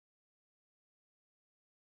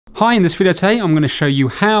Hi, in this video today I'm going to show you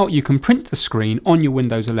how you can print the screen on your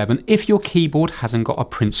Windows 11 if your keyboard hasn't got a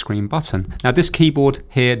print screen button. Now this keyboard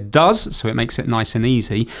here does, so it makes it nice and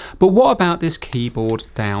easy, but what about this keyboard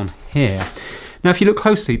down here? Now if you look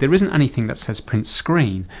closely, there isn't anything that says print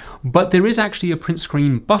screen, but there is actually a print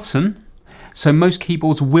screen button. So most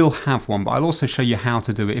keyboards will have one, but I'll also show you how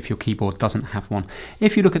to do it if your keyboard doesn't have one.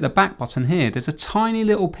 If you look at the back button here, there's a tiny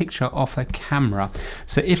little picture of a camera.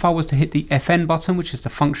 So if I was to hit the FN button, which is the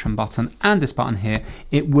function button, and this button here,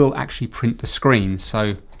 it will actually print the screen.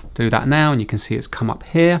 So do that now and you can see it's come up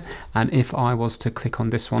here, and if I was to click on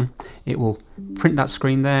this one, it will print that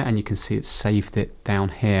screen there and you can see it's saved it down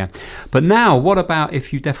here. But now what about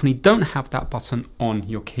if you definitely don't have that button on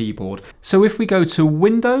your keyboard? So if we go to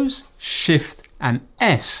Windows, Shift and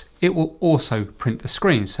S, it will also print the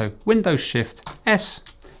screen. So Windows, Shift, S,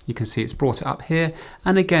 you can see it's brought it up here,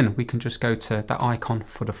 and again we can just go to that icon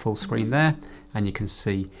for the full screen there and you can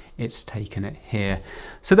see it's taken it here.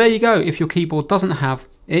 So there you go. If your keyboard doesn't have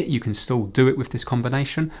it, you can still do it with this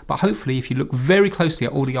combination, but hopefully if you look very closely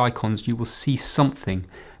at all the icons you will see something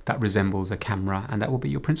that resembles a camera, and that will be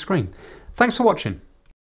your print screen. Thanks for watching.